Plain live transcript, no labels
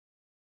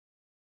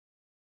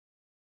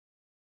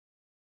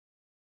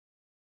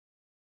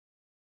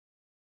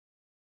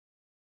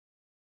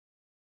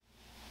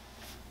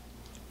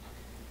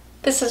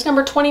This is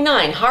number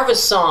 29,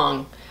 Harvest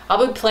Song.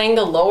 I'll be playing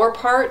the lower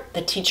part,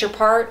 the teacher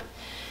part,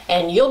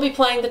 and you'll be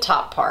playing the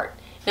top part.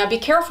 Now be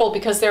careful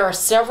because there are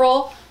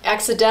several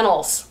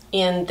accidentals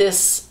in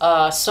this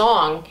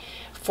song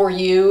for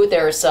you.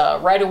 There's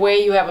right away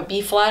you have a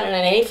B flat and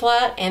an A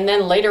flat, and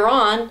then later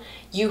on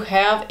you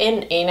have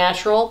an A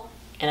natural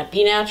and a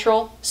B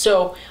natural.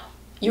 So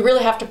you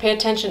really have to pay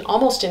attention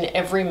almost in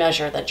every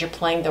measure that you're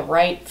playing the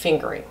right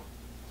fingering.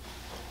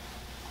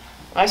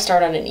 I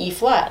start on an E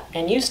flat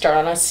and you start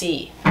on a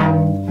C.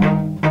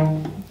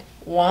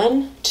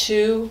 1,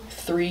 2,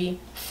 3,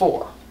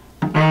 4.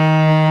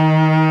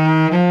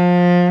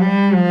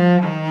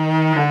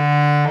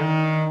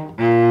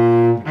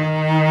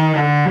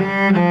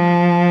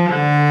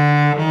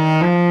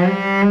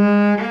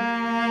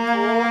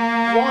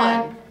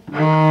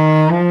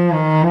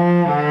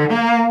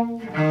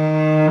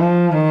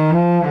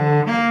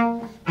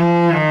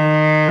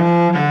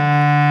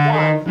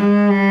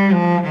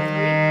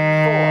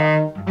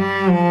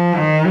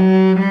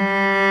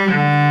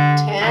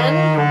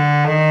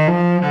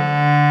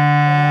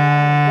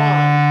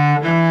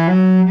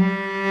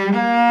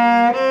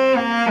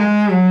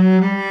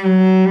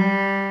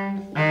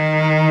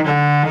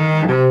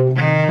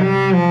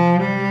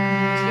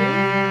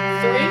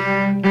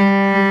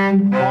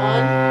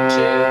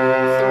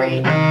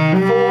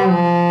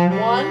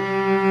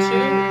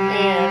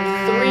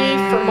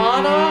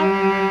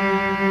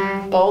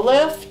 Bow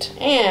lift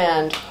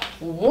and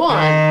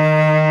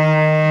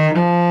 1.